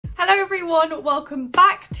Hello everyone, welcome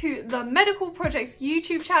back to the Medical Projects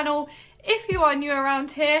YouTube channel. If you are new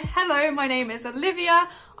around here, hello, my name is Olivia.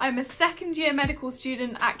 I'm a second year medical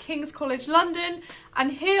student at King's College London,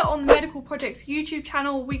 and here on the Medical Projects YouTube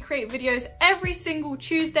channel we create videos every single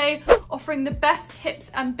Tuesday offering the best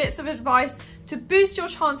tips and bits of advice to boost your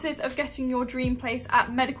chances of getting your dream place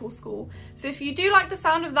at medical school. So if you do like the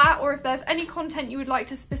sound of that, or if there's any content you would like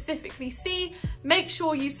to specifically see, make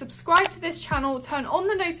sure you subscribe to this channel, turn on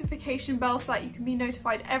the notification bell so that you can be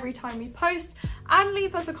notified every time we post, and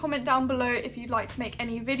leave us a comment down below if you'd like to make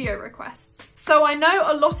any video requests. So I know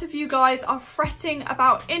a lot of you guys are fretting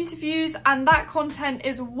about interviews, and that content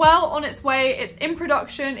is well on its way. It's in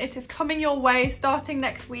production, it is coming your way starting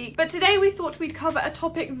next week. But today we thought we'd cover a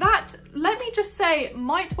topic that, let me just say,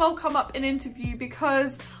 might well come up in interview,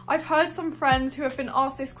 because I've heard some friends who have been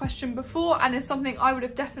asked this question before, and it's something I would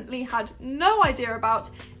have definitely had no idea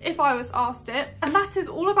about if I was asked it. And that is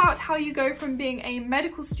all about how you go from being a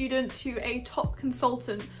medical student to a top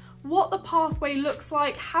consultant. What the pathway looks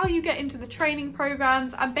like, how you get into the training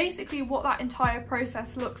programs, and basically what that entire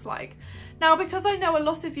process looks like. Now, because I know a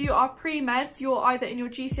lot of you are pre-meds, you're either in your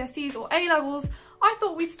GCSEs or A-levels, I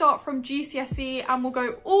thought we'd start from GCSE and we'll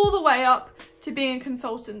go all the way up to being a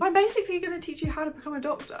consultant. I'm basically going to teach you how to become a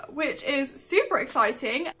doctor, which is super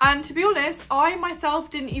exciting. And to be honest, I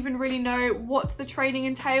myself didn't even really know what the training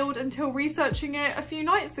entailed until researching it a few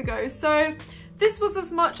nights ago. So this was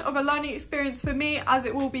as much of a learning experience for me as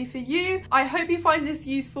it will be for you. I hope you find this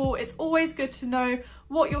useful. It's always good to know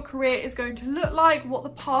what your career is going to look like, what the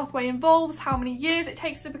pathway involves, how many years it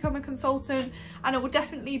takes to become a consultant, and it will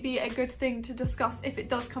definitely be a good thing to discuss if it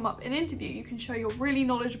does come up in interview. You can show you're really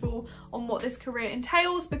knowledgeable on what this career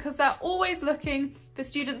entails, because they're always looking for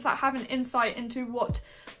students that have an insight into what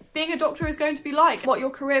being a doctor is going to be like, what your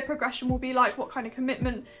career progression will be like, what kind of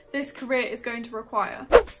commitment this career is going to require.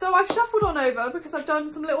 So I've shuffled on over because I've done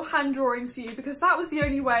some little hand drawings for you, because that was the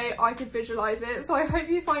only way I could visualize it. So I hope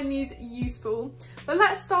you find these useful. But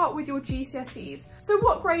let's start with your GCSEs. So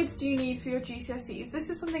what grades do you need for your GCSEs? This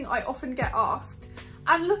is something I often get asked.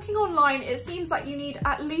 And looking online, it seems like you need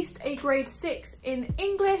at least a grade 6 in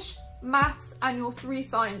English, maths, and your 3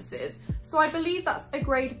 sciences. So I believe that's a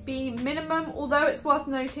grade B minimum, although it's worth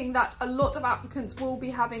noting that a lot of applicants will be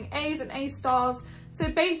having A's and A stars. So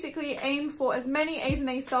basically aim for as many A's and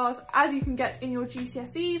A stars as you can get in your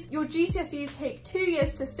GCSEs. Your GCSEs take 2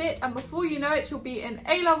 years to sit, and before you know it, you'll be in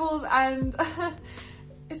A levels, and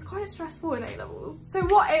it's quite stressful in A levels. So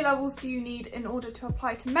what A levels do you need in order to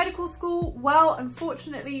apply to medical school? Well,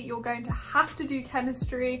 unfortunately, you're going to have to do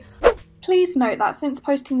chemistry. Please note that since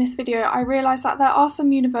posting this video, I realised that there are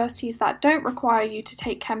some universities that don't require you to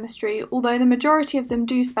take chemistry, although the majority of them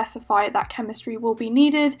do specify that chemistry will be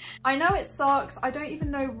needed. I know it sucks, I don't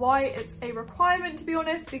even know why it's a requirement, to be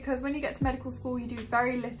honest, because when you get to medical school you do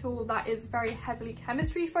very little that is very heavily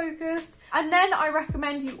chemistry focused. And then I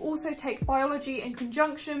recommend you also take biology in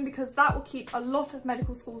conjunction, because that will keep a lot of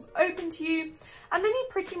medical schools open to you. And then you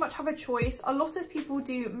pretty much have a choice. A lot of people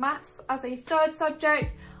do maths as a 3rd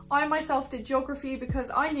subject. I myself did geography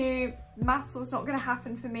because I knew maths was not going to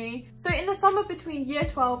happen for me. So in the summer between year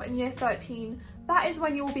 12 and year 13, that is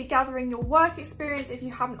when you will be gathering your work experience if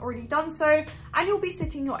you haven't already done so, and you'll be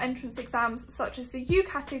sitting your entrance exams such as the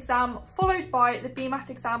UCAT exam, followed by the BMAT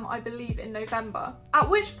exam, I believe in November. At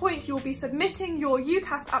which point you'll be submitting your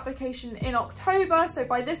UCAS application in October. So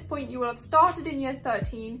by this point you will have started in year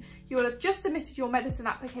 13, you will have just submitted your medicine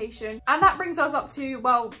application, and that brings us up to,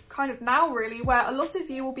 well, kind of now really, where a lot of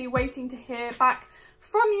you will be waiting to hear back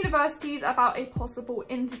from universities about a possible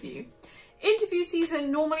interview. Interview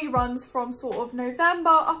season normally runs from sort of November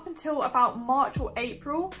up until about March or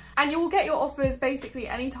April, and you will get your offers basically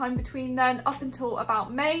anytime between then up until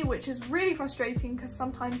about May, which is really frustrating because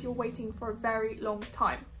sometimes you're waiting for a very long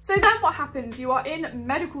time. So then what happens? You are in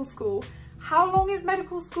medical school. How long is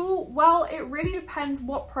medical school? Well, it really depends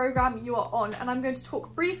what program you are on, and I'm going to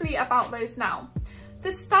talk briefly about those now.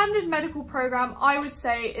 The standard medical program, I would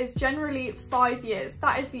say, is generally 5 years.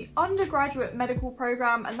 That is the undergraduate medical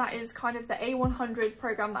program, and that is kind of the A100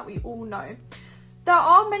 program that we all know. There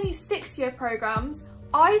are many 6-year programs,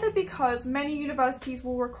 either because many universities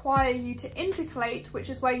will require you to intercalate, which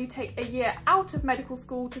is where you take a year out of medical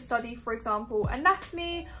school to study, for example,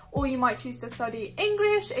 anatomy, or you might choose to study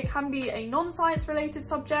English. It can be a non-science related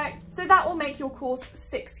subject, so that will make your course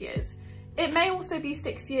 6 years. It may also be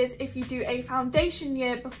 6 years if you do a foundation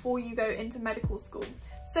year before you go into medical school.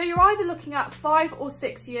 So you're either looking at 5 or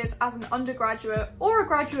 6 years as an undergraduate, or a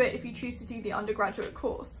graduate if you choose to do the undergraduate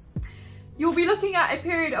course. You'll be looking at a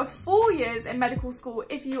period of 4 years in medical school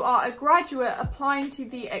if you are a graduate applying to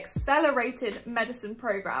the accelerated medicine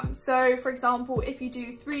program. So for example, if you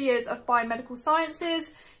do 3 years of biomedical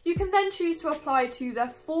sciences, you can then choose to apply to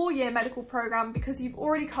the 4-year medical program because you've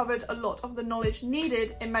already covered a lot of the knowledge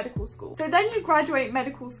needed in medical school. So then you graduate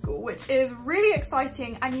medical school, which is really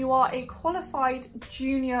exciting, and you are a qualified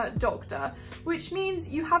junior doctor, which means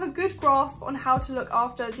you have a good grasp on how to look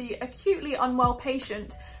after the acutely unwell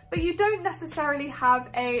patient, but you don't necessarily have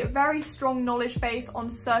a very strong knowledge base on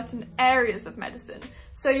certain areas of medicine.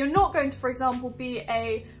 So you're not going to, for example, be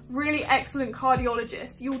a really excellent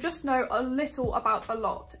cardiologist. You'll just know a little about a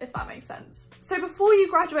lot, if that makes sense. So before you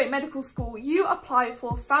graduate medical school, you apply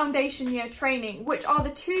for foundation year training, which are the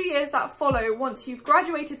 2 years that follow once you've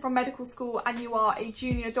graduated from medical school and you are a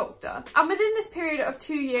junior doctor. And within this period of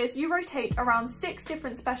 2 years, you rotate around 6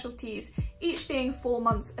 different specialties, each being 4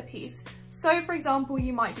 months apiece. So for example,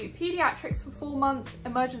 you might do pediatrics for 4 months,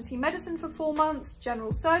 emergency medicine for 4 months,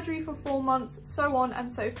 general surgery for 4 months, so on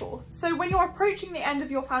and so forth. So when you're approaching the end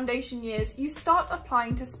of your foundation years, you start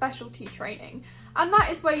applying to specialty training. And that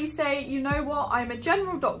is where you say, you know what, I'm a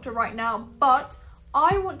general doctor right now, but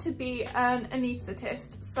I want to be an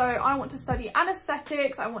anaesthetist. So I want to study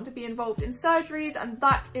anesthetics, I want to be involved in surgeries, and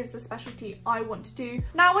that is the specialty I want to do.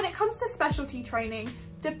 Now, when it comes to specialty training,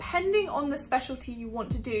 depending on the specialty you want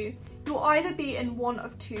to do, you'll either be in one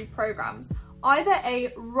of 2 programs. Either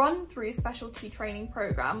a run-through specialty training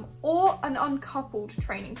program or an uncoupled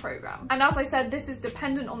training program. And as I said, this is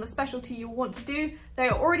dependent on the specialty you want to do. They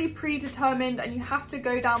are already predetermined and you have to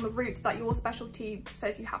go down the route that your specialty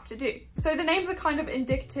says you have to do. So the names are kind of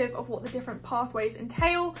indicative of what the different pathways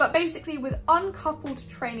entail, but basically with uncoupled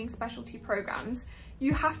training specialty programs,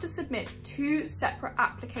 you have to submit 2 separate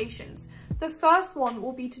applications. The first one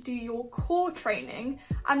will be to do your core training,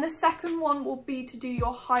 and the second one will be to do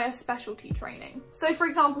your higher specialty training. So for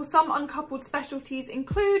example, some uncoupled specialties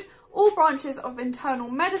include all branches of internal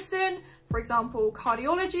medicine, for example,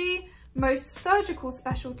 cardiology, most surgical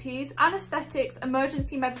specialties, anesthetics,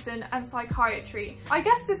 emergency medicine, and psychiatry. I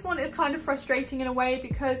guess this one is kind of frustrating in a way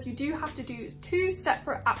because you do have to do 2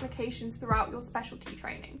 separate applications throughout your specialty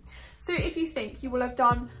training. So if you think you will have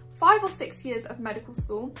done 5 or 6 years of medical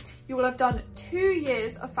school, you will have done 2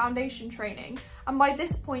 years of foundation training, and by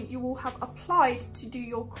this point you will have applied to do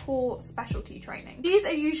your core specialty training. These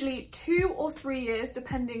are usually 2 or 3 years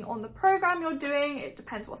depending on the program you're doing. It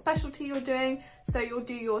depends what specialty you're doing. So you'll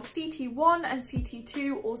do your CT1 and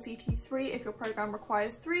CT2 or CT3 if your program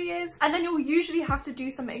requires 3 years, and then you'll usually have to do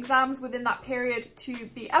some exams within that period to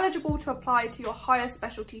be eligible to apply to your higher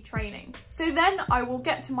specialty training. So then I will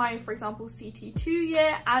get to my, for example, CT2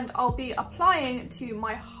 year, and I'll be applying to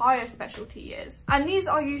my higher specialty years. And these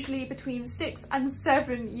are usually between 6 and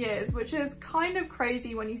 7 years, which is kind of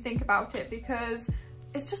crazy when you think about it because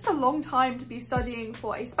it's just a long time to be studying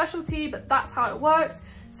for a specialty, but that's how it works.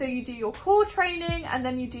 So you do your core training and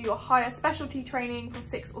then you do your higher specialty training for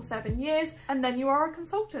 6 or 7 years, and then you are a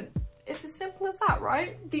consultant. It's as simple as that,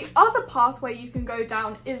 right? The other pathway you can go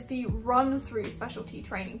down is the run-through specialty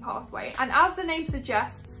training pathway. And as the name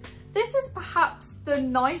suggests, this is perhaps the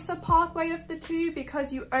nicer pathway of the 2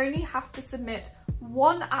 because you only have to submit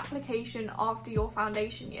 1 application after your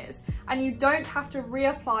foundation years, and you don't have to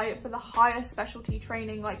reapply for the higher specialty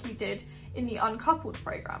training like you did in the uncoupled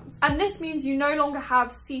programs. And this means you no longer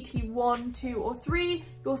have CT1, 2 or 3,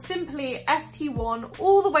 you're simply ST1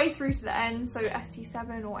 all the way through to the end, so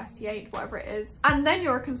ST7 or ST8, whatever it is, and then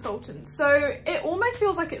you're a consultant. So it almost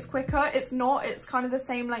feels like it's quicker. It's not, it's kind of the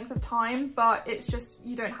same length of time, but it's just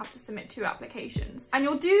you don't have to submit 2 applications. And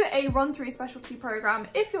you'll do a run-through specialty program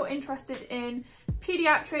if you're interested in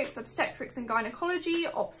pediatrics, obstetrics and gynecology,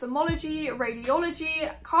 ophthalmology,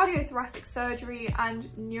 radiology, cardiothoracic surgery, and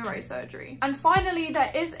neurosurgery. And finally,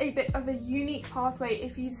 there is a bit of a unique pathway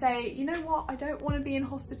if you say, you know what, I don't want to be in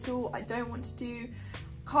hospital, I don't want to do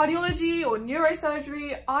cardiology or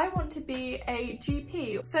neurosurgery, I want to be a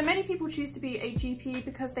GP. So many people choose to be a GP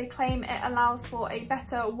because they claim it allows for a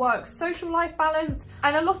better work-social life balance,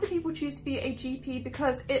 and a lot of people choose to be a GP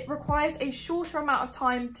because it requires a shorter amount of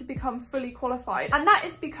time to become fully qualified. And that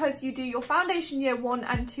is because you do your foundation year 1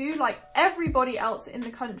 and 2 like everybody else in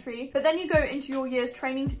the country, but then you go into your year's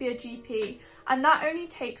training to be a GP. and that only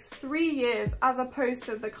takes 3 years as opposed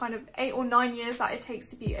to the kind of 8 or 9 years that it takes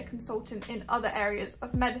to be a consultant in other areas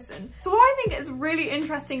of medicine. So I think it's really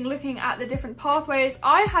interesting looking at the different pathways.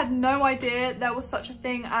 I had no idea there was such a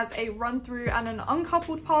thing as a run through and an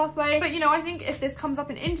uncoupled pathway, but you know, I think if this comes up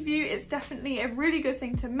in interview, it's definitely a really good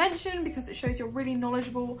thing to mention because it shows you're really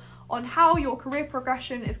knowledgeable on how your career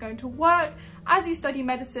progression is going to work as you study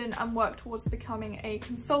medicine and work towards becoming a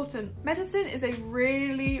consultant. Medicine is a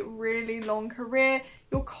really long career.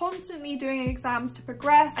 You're constantly doing exams to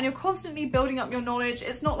progress and you're constantly building up your knowledge.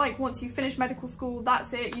 It's not like once you finish medical school,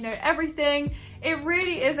 that's it, you know everything. It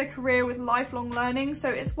really is a career with lifelong learning, so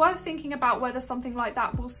it's worth thinking about whether something like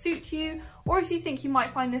that will suit you or if you think you might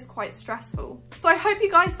find this quite stressful. So I hope you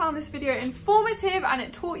guys found this video informative and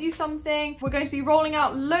it taught you something. We're going to be rolling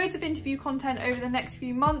out loads of interview content over the next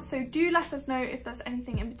few months, so do let us know if there's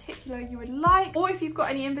anything in particular you would like, or if you've got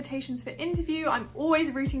any invitations for interview. I'm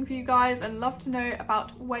always rooting for you guys and love to know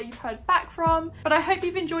about where you've heard back from. But I hope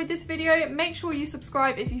you've enjoyed this video. Make sure you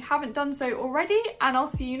subscribe if you haven't done so already, and I'll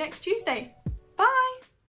see you next Tuesday. Bye!